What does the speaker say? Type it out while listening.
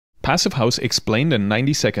Passive house explained in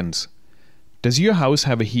 90 seconds. Does your house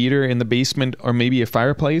have a heater in the basement or maybe a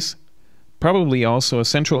fireplace? Probably also a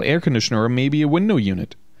central air conditioner or maybe a window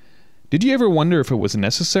unit. Did you ever wonder if it was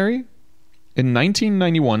necessary? In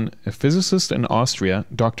 1991, a physicist in Austria,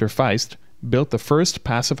 Dr. Feist, built the first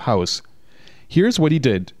passive house. Here's what he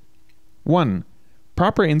did. 1.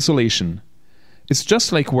 Proper insulation. It's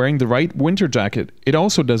just like wearing the right winter jacket, it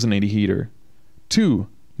also doesn't need a heater. 2.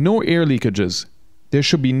 No air leakages. There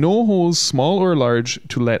should be no holes, small or large,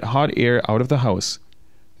 to let hot air out of the house.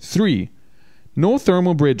 3. No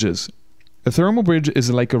thermal bridges. A thermal bridge is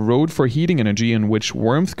like a road for heating energy in which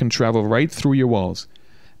warmth can travel right through your walls.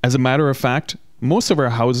 As a matter of fact, most of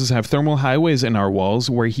our houses have thermal highways in our walls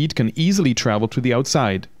where heat can easily travel to the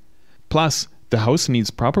outside. Plus, the house needs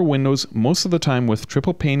proper windows most of the time with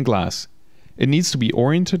triple pane glass. It needs to be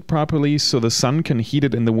oriented properly so the sun can heat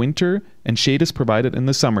it in the winter and shade is provided in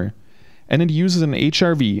the summer. And it uses an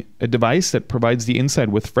HRV, a device that provides the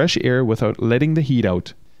inside with fresh air without letting the heat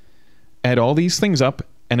out. Add all these things up,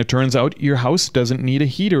 and it turns out your house doesn't need a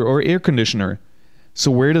heater or air conditioner.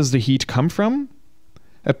 So where does the heat come from?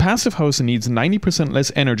 A passive house needs 90%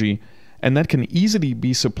 less energy, and that can easily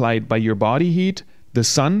be supplied by your body heat, the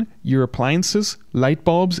sun, your appliances, light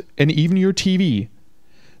bulbs, and even your TV.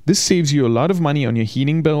 This saves you a lot of money on your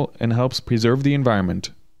heating bill and helps preserve the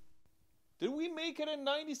environment. Did we make it in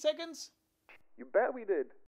 90 seconds? You bet we did.